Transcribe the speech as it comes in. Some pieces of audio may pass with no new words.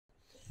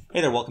Hey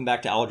there, welcome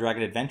back to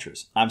OwlDragon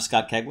Adventures. I'm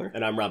Scott Kegler.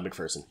 And I'm Rob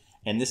McPherson.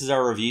 And this is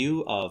our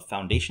review of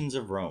Foundations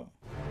of Rome.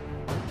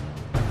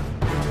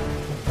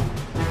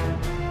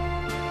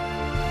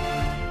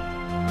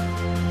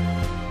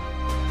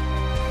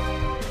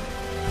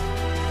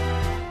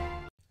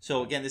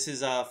 So again, this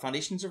is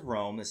Foundations of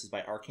Rome. This is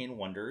by Arcane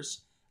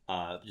Wonders,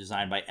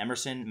 designed by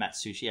Emerson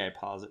Matsuuchi. I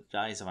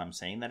apologize if I'm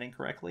saying that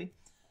incorrectly.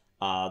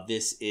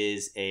 This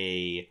is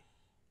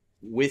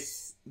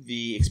with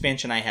the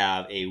expansion I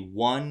have, a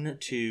 1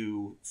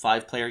 to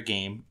 5 player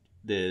game.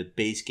 The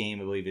base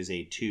game, I believe, is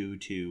a 2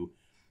 to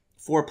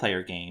 4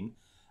 player game.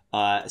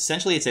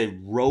 Essentially, it's a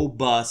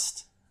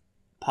robust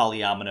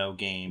polyomino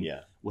game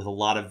with a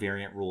lot of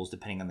variant rules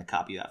depending on the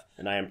copy you have.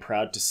 And I am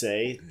proud to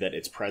say that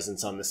its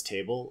presence on this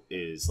table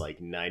is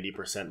like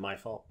 90% my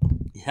fault.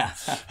 Yeah.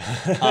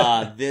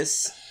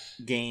 This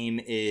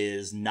game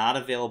is not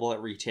available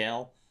at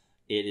retail.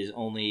 It is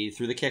only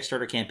through the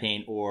Kickstarter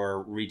campaign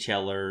or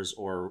retailers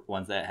or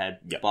ones that had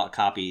bought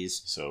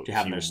copies so to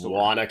have in their store. If you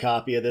want a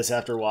copy of this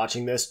after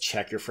watching this,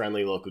 check your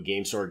friendly local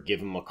game store.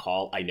 Give them a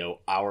call. I know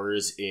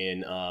ours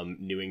in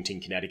Newington,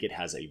 Connecticut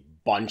has a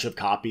bunch of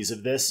copies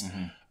of this.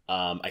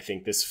 Mm-hmm. I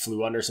think this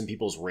flew under some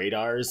people's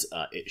radars.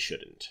 It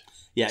shouldn't.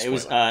 Yeah, it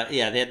was. They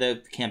had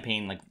the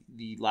campaign like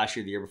last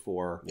year, the year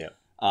before.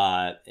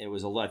 Yeah. It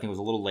was I think it was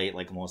a little late,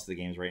 like most of the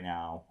games right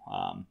now.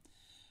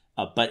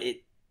 But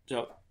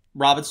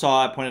Robin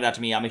saw it, pointed out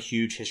to me. I'm a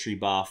huge history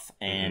buff,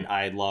 and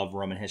I love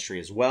Roman history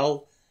as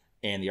well,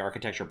 and the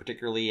architecture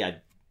particularly. I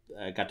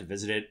got to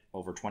visit it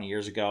over 20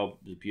 years ago.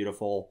 It was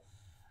beautiful.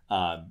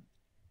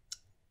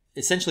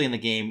 Essentially, in the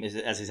game,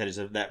 as I said, is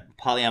that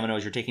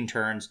polyominoes. You're taking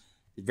turns.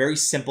 Very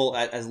simple.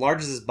 As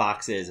large as this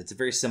box is, it's a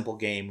very simple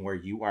game where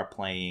you are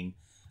playing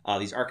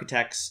these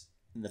architects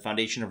in the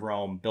foundation of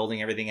Rome,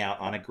 building everything out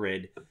on a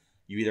grid.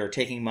 You either are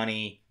taking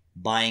money,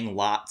 buying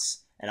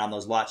lots, and on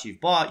those lots you've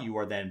bought, you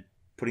are then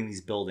putting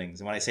these buildings.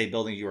 And when I say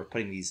buildings, you are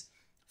putting these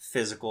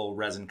physical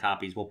resin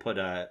copies. We'll put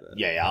there'll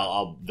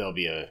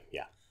be a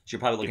So you're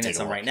probably looking at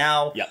some right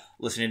now. Yeah.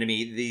 Listening to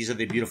me. These are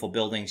the beautiful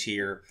buildings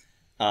here.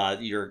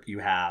 You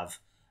have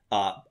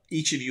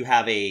each of you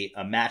have a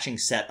matching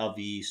set of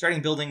the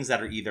starting buildings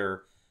that are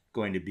either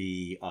going to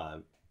be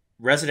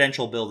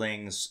residential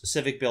buildings,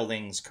 civic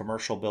buildings,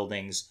 commercial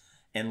buildings,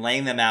 and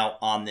laying them out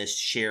on this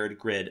shared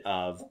grid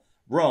of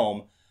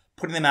Rome,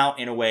 putting them out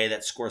in a way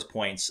that scores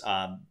points.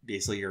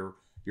 Basically, your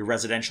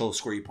residential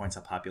score you points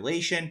on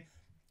population.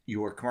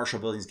 Your commercial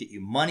buildings get you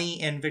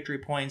money and victory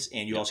points,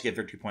 and you also get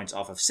victory points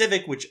off of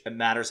civic, which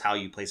matters how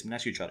you place them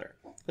next to each other.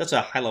 That's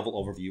a high-level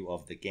overview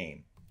of the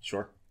game.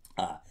 Sure.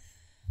 So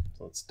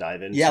let's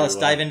dive into let's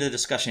dive into the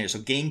discussion here. So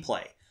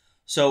gameplay.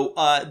 So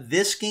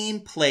this game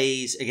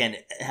plays, again,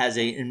 has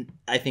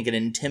I think an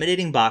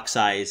intimidating box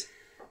size,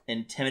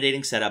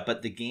 intimidating setup,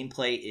 but the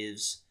gameplay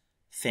is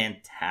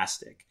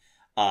fantastic.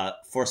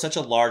 For such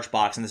a large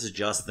box, and this is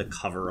just the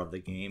cover of the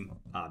game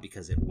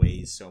because it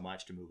weighs so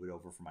much to move it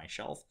over from my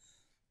shelf.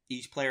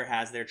 Each player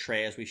has their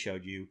tray, as we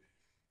showed you.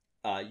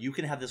 You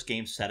can have this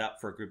game set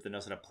up for a group that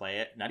knows how to play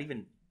it.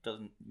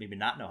 Maybe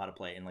not know how to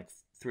play it in like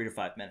 3 to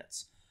 5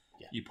 minutes.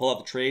 Yeah. You pull out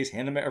the trays,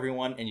 hand them to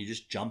everyone, and you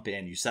just jump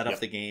in. You set up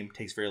the game.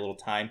 Takes very little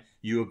time.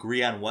 You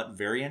agree on what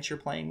variants you're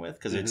playing with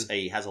because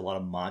it has a lot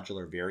of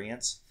modular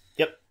variants.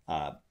 Yep.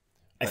 I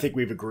think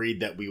we've agreed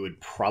that we would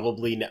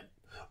probably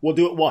we'll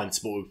do it once,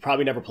 but we've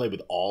probably never played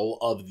with all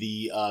of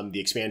the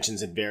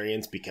expansions and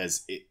variants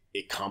because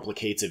it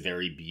complicates a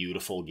very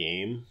beautiful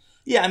game.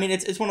 Yeah, I mean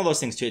it's one of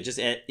those things too.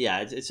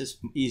 It's just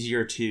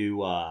easier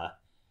to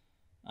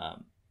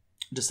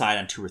decide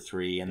on 2 or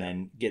 3 and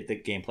then get the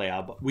gameplay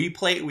out. But we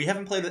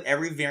haven't played with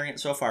every variant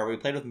so far. We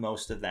played with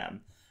most of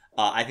them.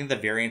 I think the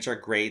variants are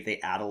great. They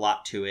add a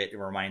lot to it. It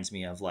reminds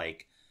me of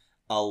like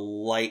a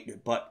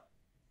light but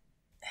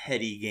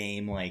heady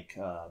game like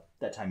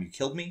That Time You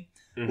Killed Me,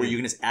 where you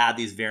can just add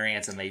these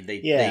variants and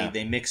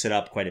they mix it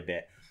up quite a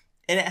bit.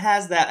 And it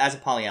has that, as a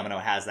polyomino,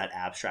 it has that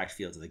abstract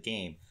feel to the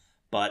game.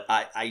 But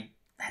I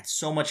had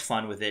so much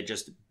fun with it,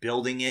 just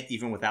building it,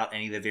 even without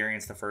any of the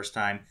variants the first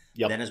time.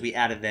 Yep. Then as we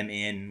added them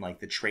in, like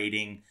the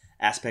trading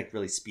aspect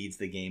really speeds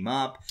the game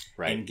up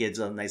and gives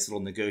a nice little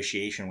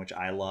negotiation, which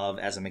I love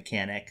as a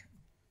mechanic.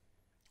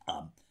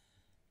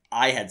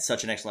 I had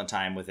such an excellent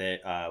time with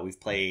it. We've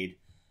played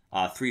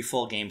 3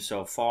 full games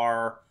so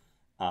far.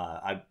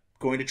 I'm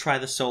going to try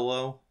the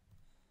solo.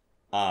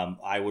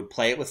 I would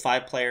play it with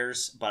 5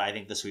 players, but I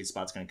think the sweet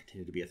spot's going to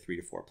continue to be a 3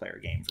 to 4 player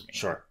game for me.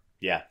 Sure.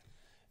 Yeah.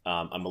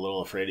 I'm a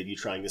little afraid of you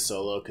trying this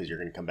solo because you're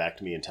going to come back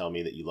to me and tell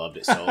me that you loved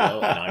it solo,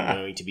 and I'm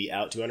going to be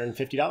out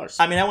 $250.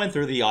 I mean, I went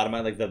through the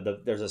automatic,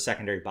 like there's a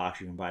secondary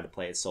box you can buy to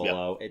play it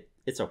solo. Yep.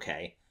 It's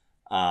okay.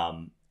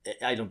 I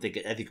think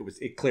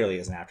it clearly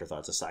is an afterthought.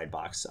 It's a side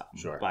box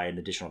by an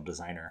additional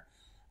designer.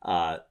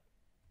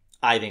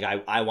 I think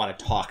I want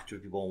to talk to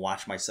people and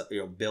watch myself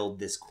build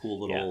this cool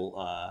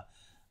little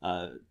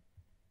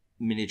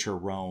miniature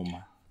Rome.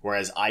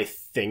 Whereas I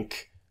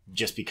think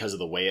just because of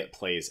the way it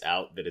plays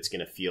out, that it's going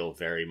to feel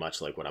very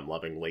much like what I'm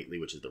loving lately,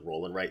 which is the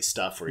roll and write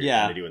stuff where you're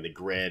kind of doing the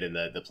grid and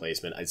the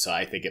placement. And so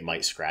I think it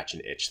might scratch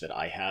an itch that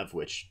I have,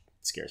 which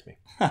scares me.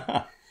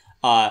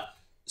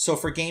 So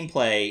for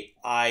gameplay,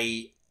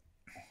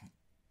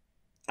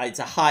 it's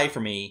a high for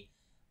me.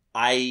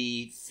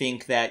 I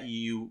think that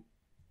you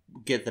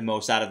get the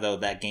most out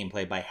of that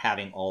gameplay by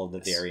having all of the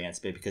variants,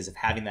 but because of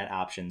having that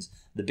options.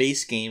 The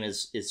base game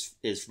is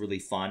really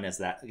fun as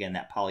that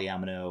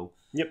polyomino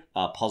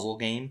puzzle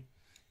game.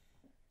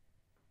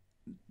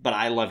 But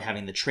I love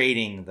having the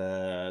trading,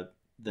 the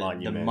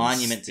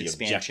monuments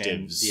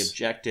expansion, the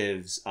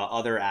objectives,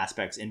 other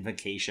aspects,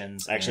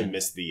 invocations. I actually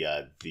missed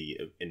the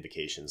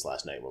invocations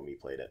last night when we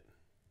played it.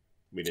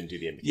 We didn't do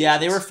the invocations. Yeah,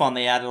 they were fun.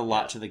 They added a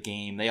lot to the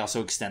game. They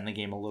also extend the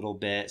game a little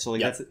bit. So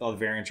that's all the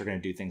variants are going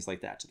to do things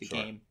like that to the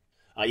game.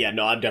 I'm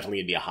definitely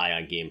going to be a high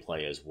on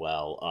gameplay as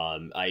well.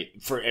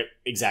 For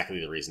exactly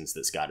the reasons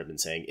that Scott had been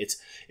saying. It's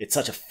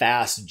such a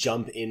fast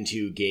jump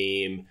into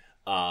game.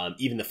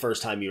 Even the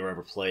first time you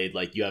ever played,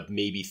 like you have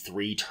maybe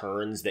 3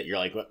 turns that you're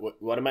like,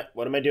 what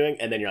am I doing?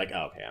 And then you're like,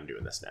 oh, okay, I'm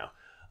doing this now.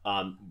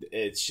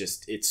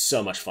 It's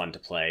so much fun to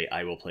play.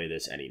 I will play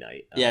this any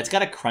night. It's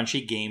got a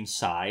crunchy game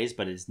size,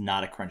 but it's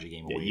not a crunchy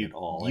game at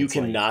all. You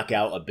can knock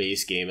out a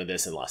base game of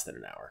this in less than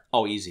an hour.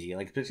 Oh, easy.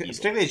 Like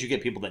particularly as you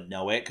get people that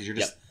know it,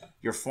 because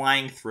you're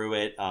flying through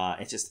it.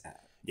 It's just.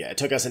 Yeah, it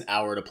took us an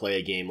hour to play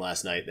a game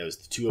last night. There was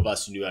the 2 of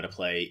us who knew how to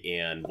play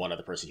and one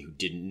other person who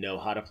didn't know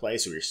how to play,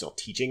 so we were still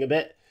teaching a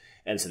bit.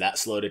 And so that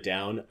slowed it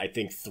down. I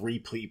think 3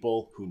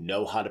 people who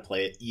know how to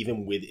play it,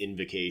 even with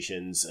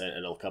invocations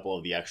and a couple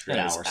of the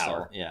extras. An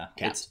hour. Yeah.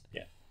 Capped.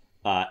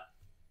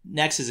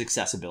 Next is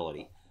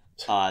accessibility.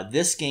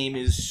 This game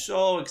is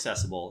so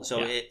accessible.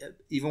 So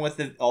even with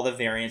all the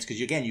variants,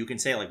 because again, you can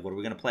say like, what are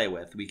we going to play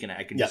with?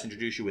 I can just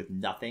introduce you with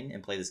nothing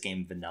and play this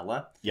game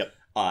vanilla.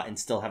 And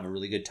still have a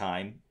really good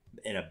time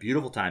and a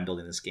beautiful time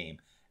building this game.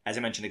 As I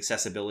mentioned,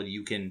 accessibility.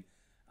 You can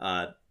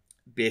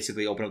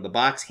basically open up the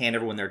box, hand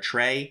everyone their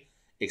tray.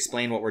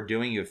 Explain what we're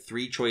doing. You have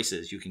 3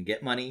 choices. You can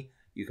get money.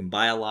 You can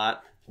buy a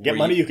lot.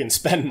 You can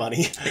spend money.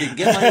 You can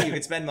get money. You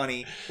can spend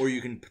money, or you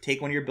can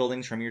take one of your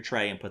buildings from your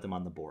tray and put them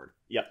on the board.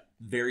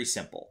 Very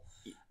simple.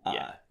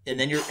 And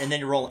then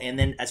you're rolling. And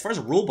then as far as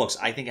rule books,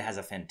 I think it has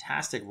a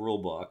fantastic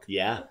rule book.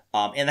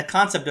 And the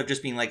concept of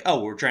just being like,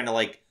 oh, we're trying to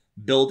like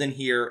build in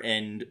here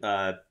and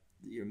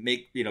you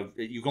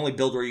can only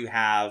build where you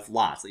have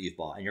lots that you've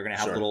bought, and you're going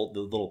to have the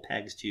little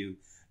pegs to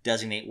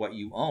designate what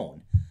you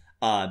own.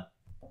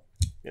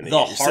 And the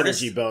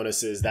hardest synergy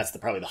bonuses. That's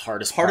probably the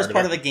hardest part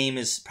of the game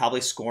is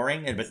probably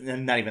scoring, but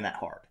not even that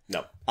hard.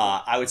 No,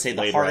 I would say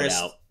the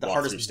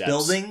hardest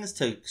buildings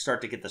to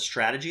start to get the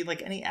strategy,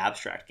 like any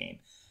abstract game.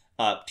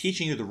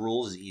 Teaching you the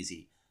rules is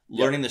easy.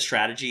 Learning the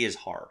strategy is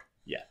hard.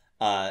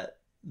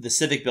 The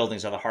civic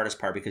buildings are the hardest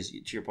part because,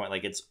 to your point,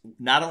 like it's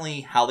not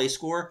only how they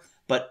score,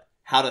 but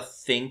how to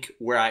think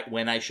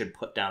when I should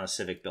put down a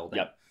civic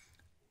building.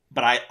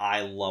 But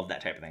I love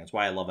that type of thing. That's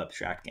why I love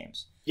abstract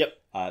games.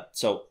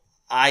 So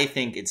I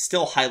think it's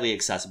still highly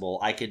accessible.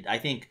 I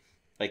think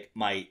like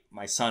my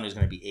son, who's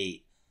going to be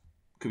 8,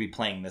 could be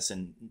playing this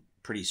in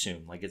pretty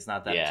soon. Like it's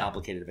not that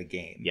complicated of a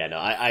game.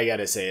 I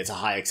gotta say it's a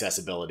high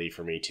accessibility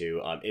for me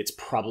too. It's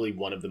probably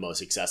one of the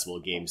most accessible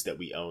games that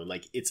we own.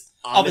 Like it's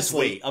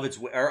honestly of its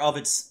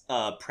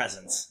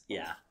presence.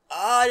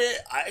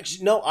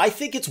 I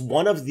think it's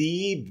one of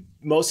the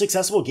most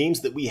accessible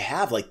games that we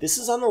have. Like this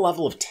is on the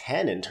level of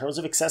 10 in terms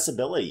of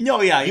accessibility.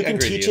 You can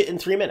teach it in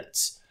 3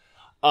 minutes.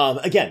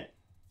 Again,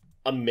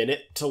 a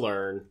minute to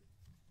learn,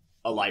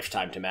 a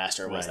lifetime to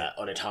master. Was that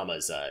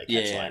Onitama's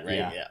catchline, right?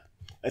 Yeah.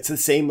 It's the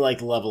same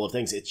like level of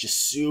things. It's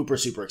just super,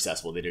 super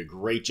accessible. They did a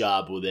great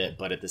job with it,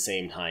 but at the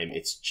same time,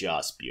 it's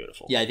just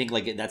beautiful. I think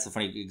like that's a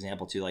funny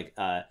example too. Like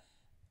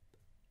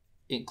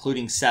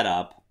including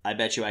setup, I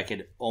bet you I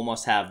could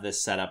almost have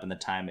this set up in the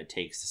time it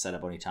takes to set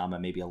up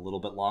Onitama, maybe a little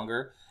bit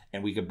longer.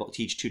 And we could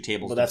teach 2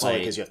 tables. Well, that's only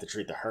because you have to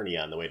treat the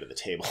hernia on the way to the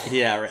table.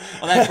 Right.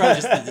 Well, that's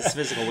probably just the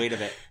physical weight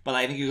of it. But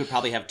I think you could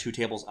probably have 2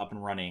 tables up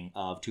and running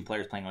of 2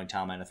 players playing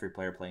Onitama and a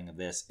 3-player playing of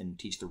this, and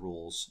teach the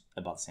rules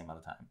about the same amount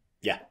of time.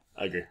 Yeah,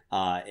 I agree.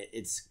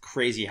 It's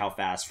crazy how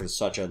fast for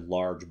such a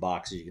large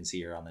box, as you can see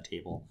here on the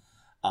table.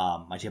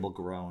 My table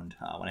groaned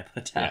when I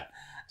put it down.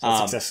 So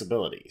it's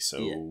accessibility.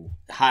 So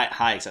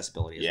high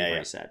accessibility, as we've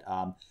already said.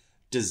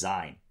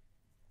 Design.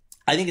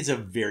 I think it's a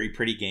very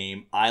pretty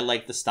game. I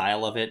like the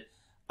style of it.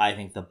 I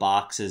think the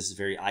box is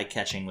very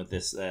eye-catching with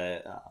this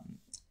kind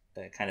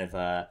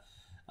of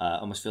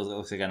almost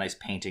looks like a nice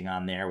painting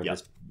on there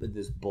with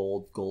this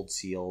bold gold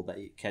seal that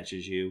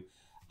catches you.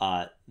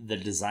 The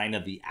design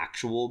of the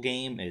actual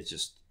game is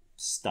just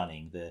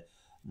stunning.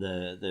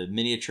 The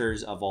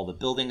miniatures of all the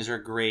buildings are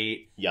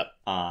great.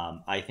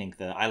 I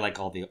think I like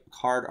all the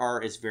card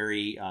art. It's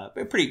very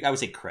pretty. I would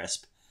say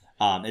crisp.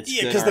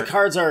 It's because the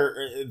cards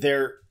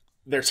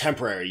they're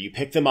temporary. You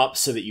pick them up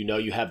so that you know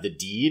you have the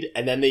deed,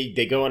 and then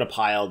they go in a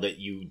pile that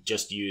you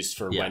just used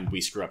for when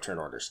we screw up turn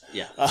orders.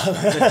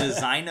 The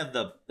design of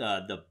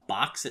the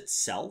box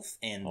itself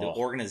and the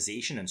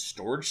organization and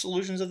storage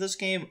solutions of this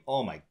game.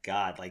 Oh my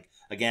god! Like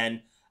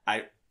again,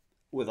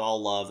 with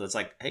all love, that's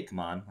like, hey, come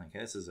on, like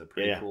this is a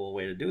pretty cool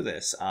way to do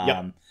this.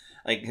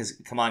 like because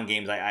Come On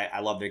Games, I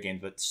love their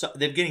games, but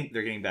they're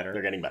getting better.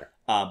 They're getting better.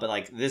 But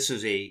like this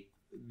is a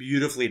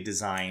beautifully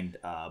designed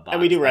box.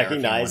 And we do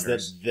recognize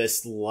that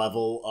this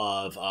level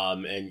of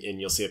and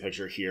you'll see a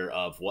picture here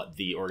of what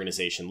the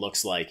organization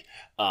looks like.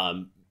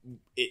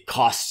 It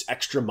costs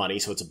extra money,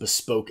 so it's a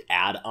bespoke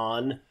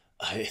add-on.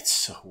 It's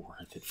so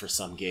worth it for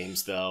some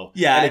games, though.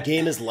 Yeah. And a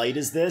game as light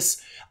as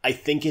this, I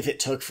think if it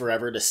took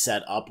forever to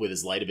set up with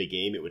as light of a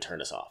game, it would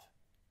turn us off.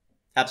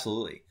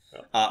 Absolutely.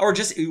 Or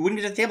just, you wouldn't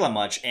get to the table that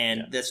much,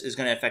 and this is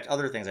going to affect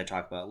other things I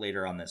talk about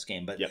later on this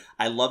game. But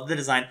I love the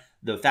design.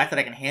 The fact that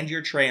I can hand you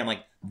your tray, I'm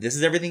like, this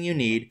is everything you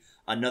need.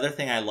 Another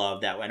thing I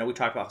love that, I know we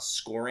talked about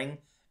scoring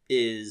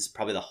is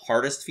probably the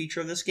hardest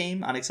feature of this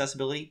game on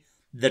accessibility.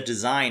 The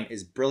design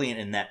is brilliant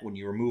in that when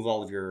you remove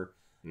all of your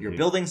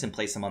buildings and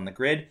place them on the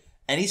grid,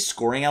 any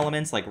scoring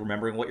elements, like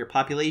remembering what your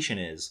population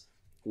is,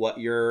 what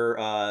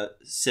your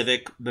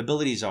civic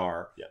abilities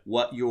are,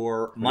 what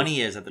your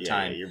money is at the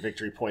time, your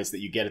victory points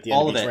that you get at the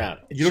end of each round.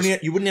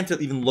 You wouldn't have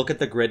to even look at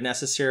the grid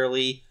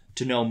necessarily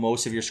to know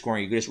most of your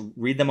scoring. You could just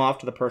read them off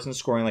to the person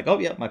scoring, like, oh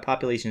yeah, my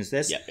population is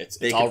this. Yeah, it's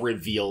all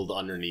revealed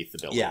underneath the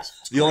buildings. Yeah,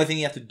 the only thing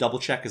you have to double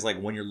check is like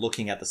when you're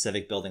looking at the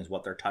civic buildings,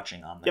 what they're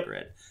touching on the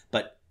grid.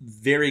 But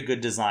very good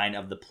design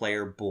of the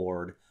player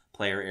board,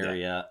 player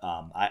area.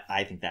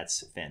 I think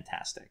that's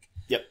fantastic.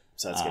 Yep.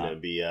 So that's going to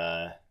be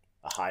a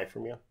high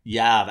from you.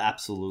 Yeah,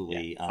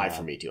 absolutely. High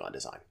for me too on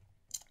design.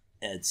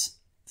 It's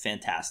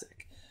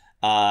fantastic.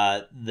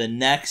 The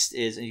next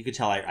is, and you can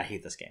tell I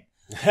hate this game.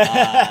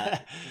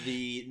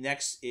 The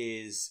next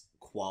is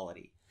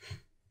quality.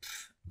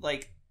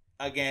 Like,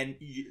 again,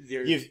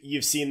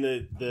 you've seen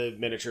the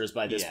miniatures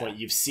by this point.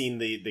 You've seen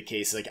the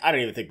case. Like, I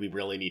don't even think we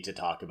really need to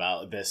talk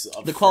about this.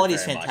 The quality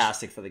is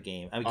fantastic for the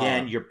game.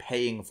 Again, you're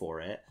paying for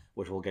it,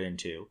 which we'll get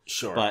into.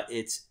 Sure, but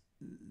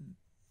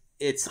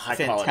it's high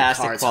fantastic quality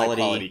cards, high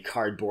quality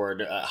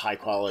cardboard, high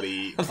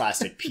quality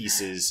plastic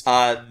pieces.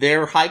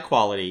 They're high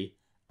quality.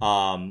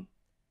 And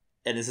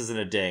this isn't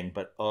a ding,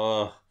 but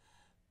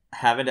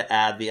having to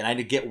add and I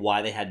get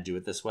why they had to do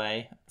it this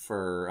way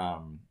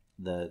for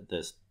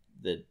the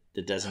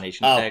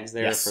designation tags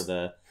there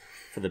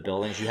for the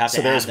buildings. You have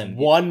to add them.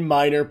 One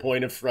minor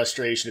point of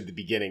frustration at the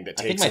beginning that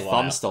takes a while. I think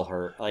my thumb still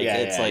hurt. Like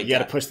like you got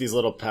to push these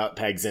little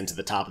pegs into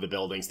the top of the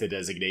buildings to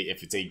designate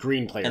if it's a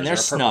green player or a purple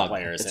snug.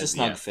 player. It's a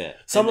snug fit.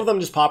 Some of them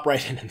just pop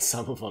right in, and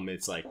some of them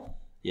it's like.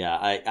 Yeah,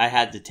 I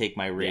had to take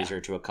my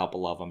razor to a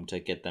couple of them to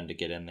get them to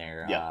get in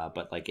there. Yeah.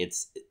 But like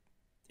it's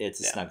a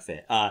snug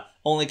fit.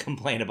 Only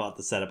complain about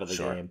the setup of the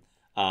game.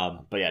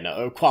 But yeah,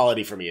 no,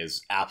 quality for me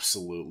is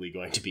absolutely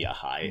going to be a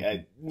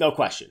high. No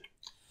question.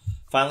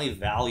 Finally,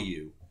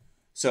 value.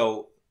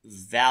 So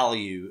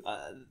value.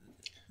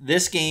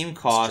 This game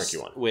costs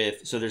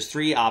so there's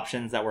 3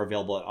 options that were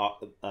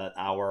available at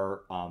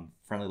our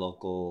friendly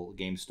local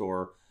game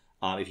store.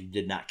 If you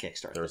did not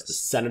Kickstart, there was the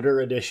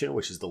Senator Edition,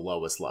 which is the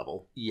lowest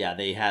level. Yeah,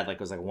 they had it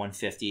was like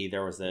 150.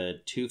 There was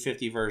the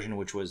 250 version,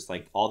 which was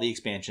like all the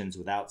expansions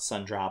without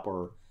Sundrop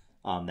or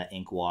the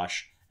Ink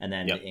Wash, and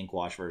then the Ink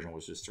Wash version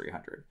was just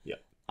 300.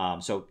 Yeah.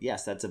 So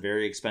yes, that's a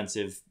very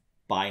expensive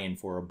buy-in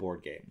for a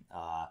board game,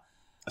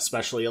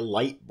 especially a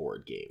light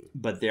board game.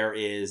 But there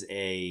is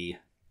an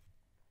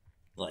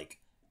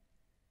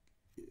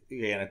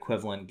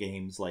equivalent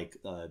games like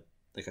a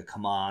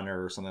Come On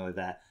or something like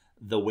that.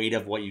 The weight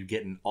of what you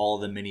get in all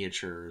the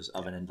miniatures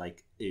of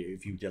like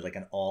if you did like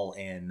an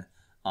all-in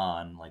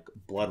on like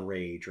Blood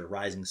Rage or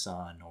Rising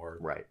Sun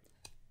or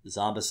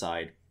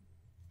Zombicide,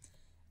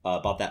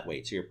 about that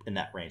weight. So you're in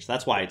that range.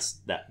 That's why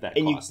it's that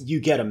and cost. You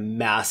get a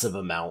massive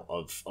amount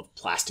of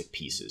plastic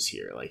pieces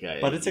here. Like,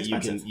 but it's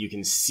expensive. You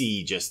can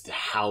see just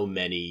how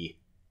many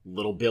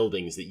little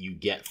buildings that you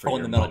get for your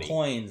and the metal money.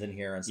 Coins in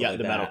here and stuff like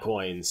the that. Metal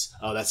Coins.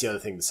 Oh, that's the other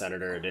thing the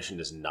Senator Edition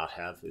does not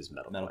have is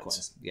metal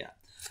coins. Yeah.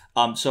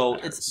 So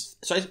I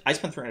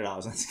spent $300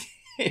 on this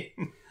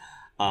game.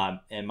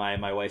 And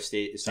my wife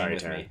staying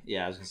with me.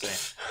 Yeah, I was gonna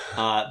say.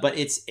 But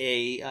it's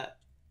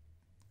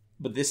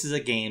but this is a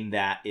game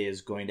that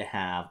is going to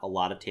have a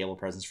lot of table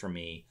presence for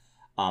me.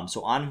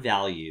 So on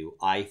value,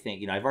 I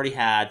think I've already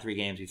had 3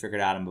 games. We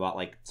figured out I'm about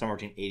like somewhere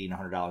between $80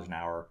 and $100 an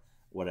hour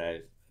what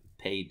I've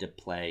paid to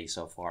play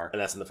so far.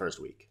 And that's in the first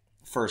week.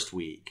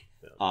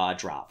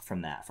 Drop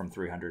from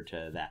 300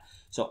 to that.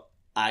 So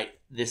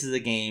this is a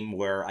game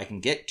where I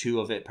can get 2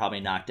 of it probably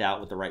knocked out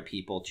with the right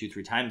people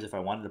 2-3 times if I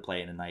wanted to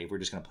play it in a night. We're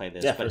just going to play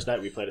this. Yeah, first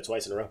night we played it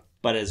twice in a row.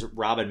 But as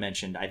Robin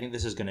mentioned, I think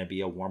this is going to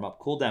be a warm-up,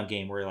 cool-down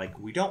game where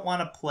we don't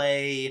want to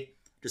play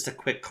just a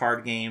quick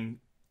card game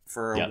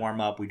for a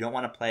warm-up. We don't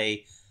want to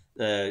play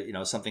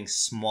something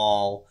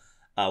small.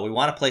 We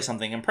want to play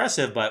something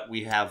impressive, but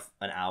we have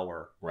an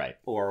hour. Right.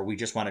 Or we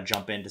just want to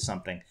jump into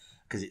something.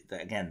 Because,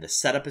 again, the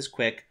setup is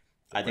quick.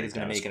 I think it's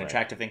going to make an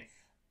attractive thing.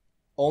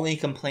 Only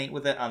complaint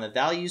with it on the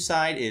value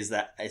side is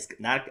that it's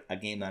not a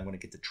game that I'm going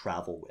to get to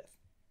travel with.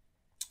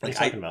 What are you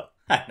talking about?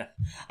 I know.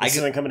 Is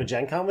someone coming to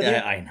Gen Con with you?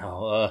 I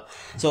know.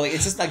 So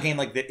it's just a game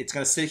like that. It's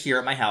going to sit here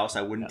at my house.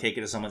 I wouldn't take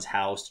it to someone's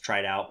house to try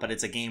it out. But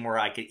it's a game where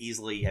I could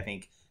easily, I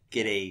think,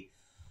 get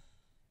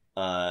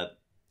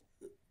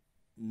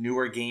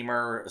newer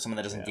gamer, someone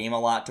that doesn't game a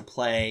lot, to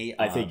play.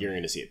 I think you're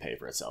going to see it pay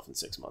for itself in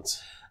 6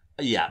 months.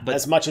 Yeah, but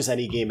as much as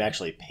any game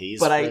actually pays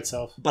for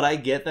itself. But I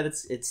get that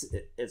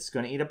it's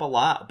going to eat up a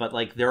lot. But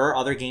like there are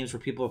other games where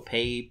people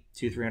pay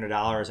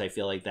 $200-$300. I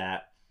feel like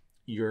that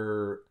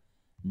you're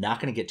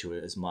not going to get to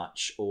it as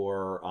much.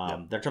 Or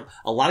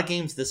a lot of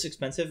games this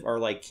expensive are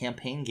like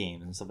campaign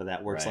games and stuff like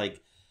that, where it's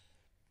like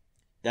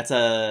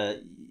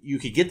you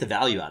could get the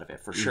value out of it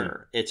for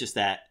sure. It's just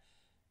that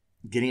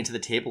getting it to the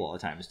table all the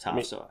time is tough. I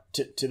mean, so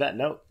to that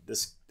note,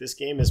 this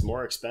game is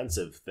more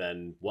expensive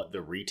than what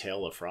the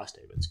retail of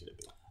Frosthaven is going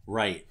to be.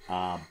 Right.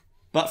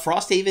 But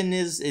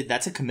Frosthaven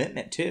that's a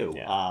commitment too.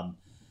 Yeah.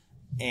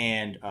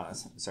 And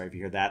sorry if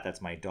you hear that.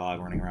 That's my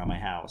dog running around my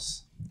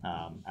house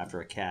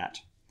after a cat.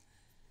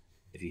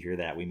 If you hear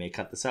that, we may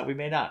cut this out. We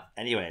may not.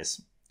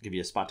 Anyways, give you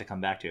a spot to come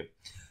back to.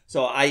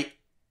 So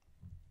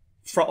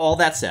for all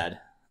that said,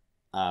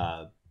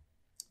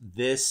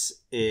 this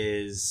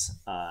is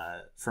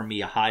for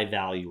me a high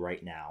value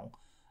right now.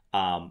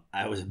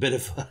 I was a bit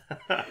of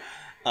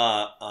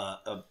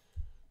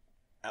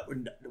I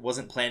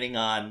wasn't planning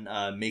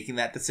on making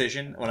that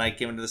decision when I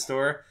came into the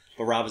store,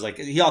 but Rob was like,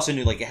 he also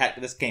knew like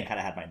this game kind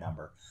of had my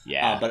number.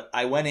 Yeah. But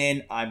I went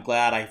in. I'm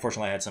glad.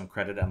 Fortunately, I had some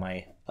credit at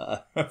my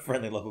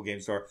friendly local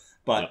game store,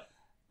 but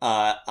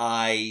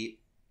I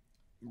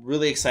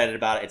really excited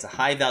about it. It's a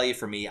high value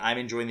for me. I'm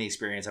enjoying the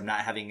experience. I'm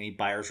not having any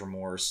buyer's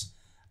remorse.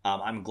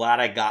 I'm glad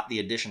I got the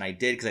edition I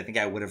did, because I think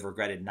I would have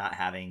regretted not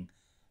having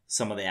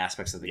some of the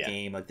aspects of the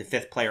game, like the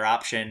 5th player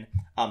option.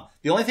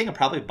 The only thing I'm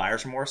probably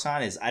buyer's remorse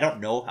on is I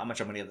don't know how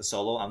much I'm going to get the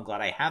solo. I'm glad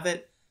I have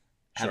it,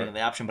 having the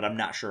option, but I'm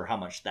not sure how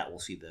much that will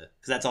see because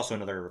that's also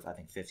another, I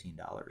think, $15.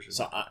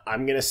 So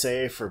I'm going to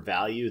say for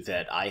value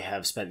that I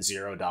have spent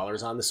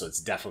 $0 on this, so it's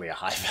definitely a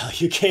high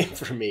value game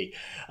for me.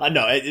 In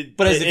reality,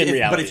 but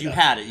if you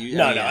had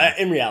it,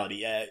 in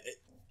reality,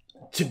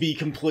 to be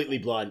completely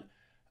blunt,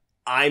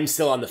 I'm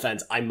still on the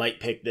fence. I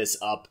might pick this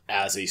up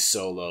as a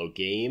solo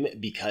game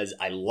because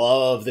I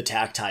love the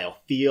tactile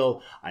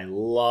feel. I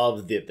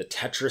love the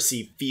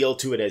Tetris-y feel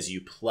to it as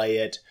you play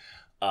it.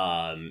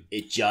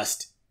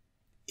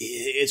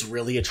 It's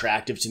really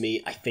attractive to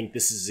me. I think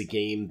this is a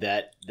game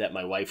that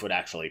my wife would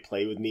actually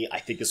play with me. I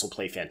think this will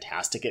play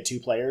fantastic at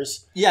 2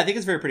 players. Yeah, I think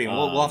it's very pretty.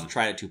 We'll have to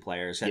try it at 2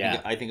 players.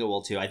 I think it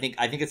will too. I think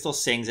it still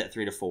sings at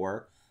 3 to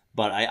 4,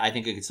 but I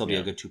think it could still be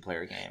a good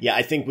 2-player game. Yeah,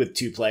 I think with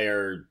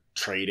 2-player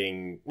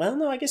trading, well,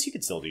 no, I guess you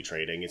could still do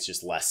trading. It's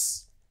just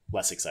less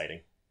exciting.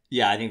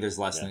 Yeah, I think there's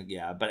less than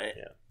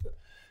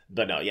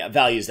but no,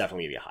 value is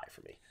definitely gonna be a high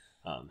for me.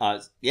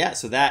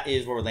 So that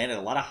is where we landed.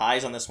 A lot of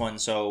highs on this one.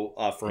 So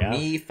for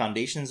me,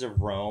 Foundations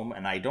of Rome,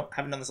 and I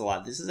haven't done this a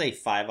lot. This is a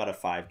 5 out of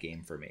 5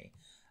 game for me.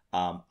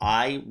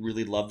 I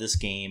really love this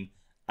game.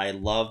 I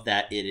love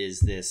that it is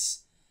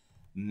this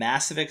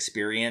massive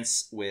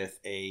experience with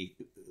a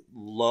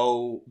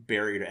low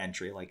barrier to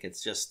entry. Like,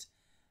 it's just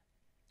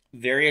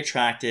very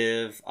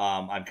attractive.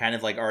 I'm kind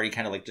of like already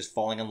kind of like just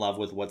falling in love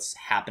with what's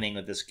happening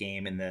with this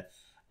game, and the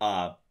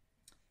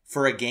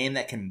for a game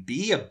that can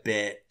be a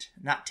bit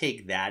not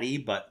take thatty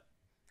but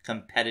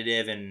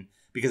competitive, and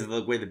because of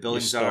the way the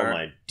buildings are.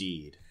 My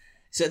deed.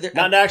 So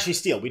not actually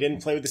steal. We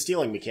didn't play with the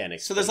stealing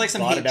mechanics. So there's like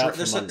some hate.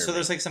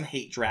 There's like some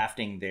hate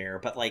drafting there,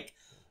 but like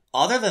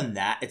other than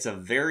that, it's a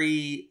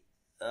very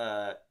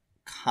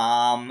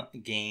calm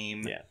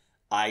game. Yeah.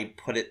 I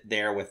put it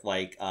there with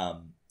like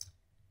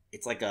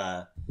it's like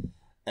an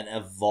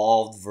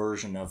evolved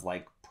version of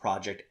like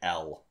Project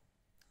L.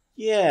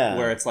 Yeah.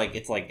 Where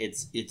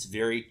it's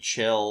very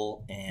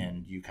chill,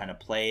 and you kind of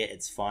play it.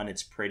 It's fun.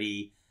 It's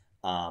pretty.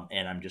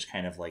 And I'm just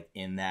kind of like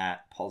in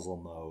that puzzle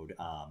mode.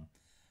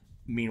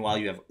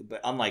 Meanwhile, but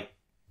unlike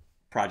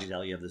Project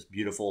L, you have this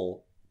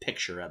beautiful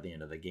picture at the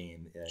end of the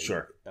game.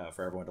 For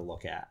everyone to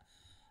look at.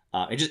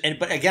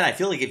 But again, I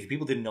feel like if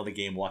people didn't know the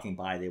game walking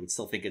by, they would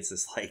still think it's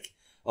this like,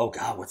 oh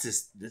God, what's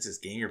this? This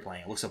game you're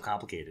playing? It looks so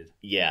complicated.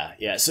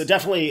 Yeah. So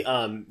definitely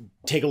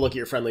take a look at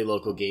your friendly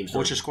local game store.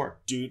 What's your score,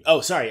 dude? Oh,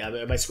 sorry,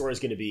 my score is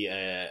going to be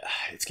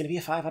it's going to be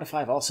a 5 out of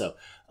 5. Also,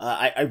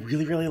 I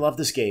really really love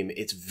this game.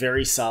 It's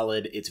very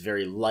solid. It's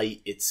very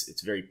light.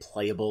 It's very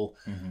playable.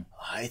 Mm-hmm.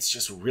 It's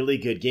just a really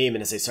good game.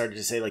 And as I started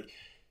to say, like,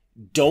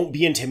 don't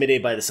be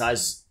intimidated by the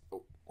size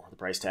or the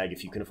price tag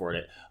if you can afford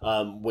it.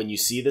 When you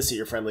see this at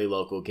your friendly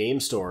local game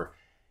store,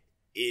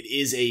 it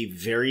is a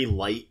very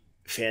light,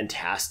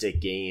 fantastic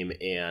game,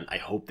 and I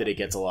hope that it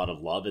gets a lot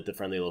of love at the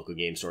friendly local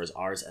game stores.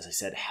 Ours, as I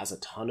said, has a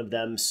ton of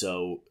them,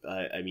 so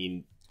I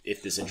mean,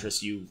 if this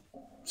interests you,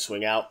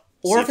 swing out.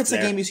 Or if it's a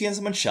game you see on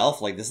someone's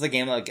shelf, like this is a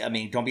game, like, I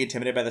mean, don't be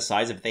intimidated by the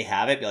size. If they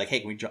have it, be like, hey,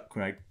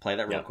 can I play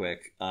that real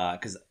quick?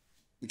 Because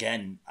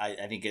again,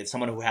 I think it's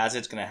someone who has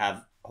it's going to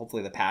have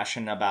hopefully the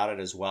passion about it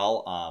as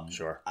well.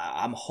 Sure.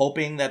 I'm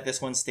hoping that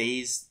this one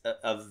stays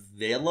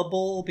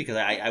available, because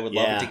I would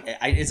love it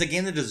to. It's a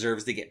game that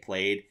deserves to get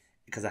played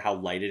because of how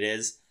light it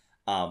is.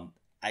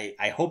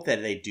 I hope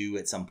that they do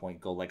at some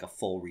point go like a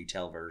full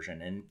retail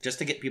version, and just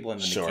to get people in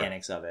the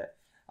mechanics of it.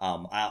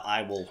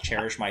 I will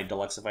cherish my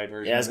deluxeified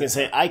version. Yeah, I was gonna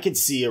say I could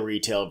see a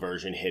retail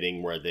version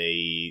hitting where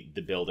the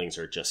buildings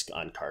are just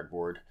on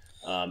cardboard.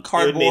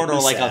 Cardboard or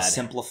like a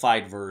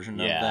simplified version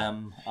of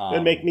them. It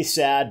would make me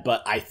sad,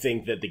 but I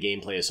think that the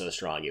gameplay is so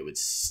strong it would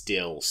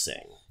still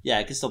sing. Yeah,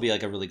 it could still be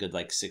like a really good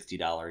like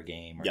 $60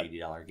 game or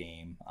 $80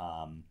 game.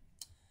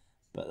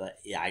 But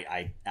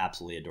I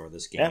absolutely adore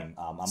this game.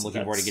 I'm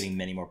looking forward to getting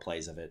many more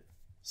plays of it.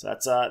 So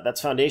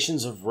that's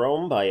Foundations of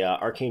Rome by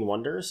Arcane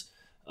Wonders.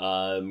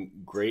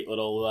 Great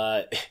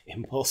little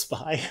impulse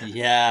buy.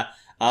 Yeah.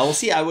 We'll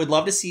see. I would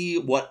love to see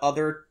what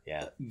other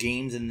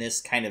games in this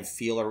kind of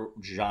feel or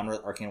genre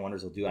Arcane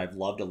Wonders will do. I've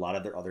loved a lot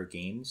of their other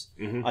games.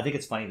 Mm-hmm. I think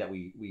it's funny that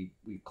we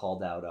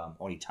called out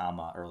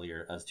Onitama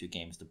earlier as 2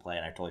 games to play,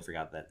 and I totally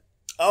forgot that.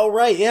 Oh,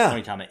 right, yeah.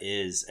 Onitama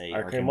is a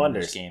Arcane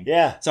Wonders game.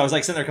 Yeah. So I was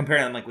like sitting there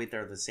comparing. I'm like, wait,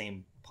 they're the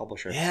same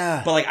publisher.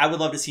 Yeah. But like, I would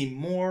love to see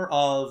more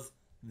of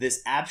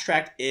this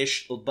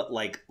abstract-ish, but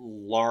like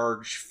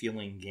large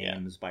feeling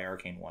games by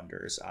Arcane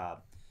Wonders.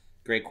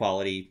 Great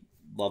quality.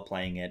 Love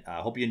playing it.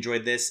 Hope you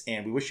enjoyed this,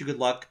 and we wish you good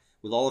luck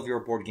with all of your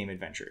board game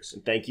adventures.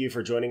 And thank you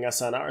for joining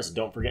us on ours.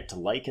 Don't forget to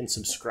like and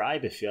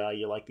subscribe if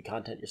you like the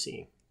content you're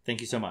seeing.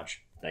 Thank you so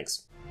much.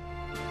 Thanks.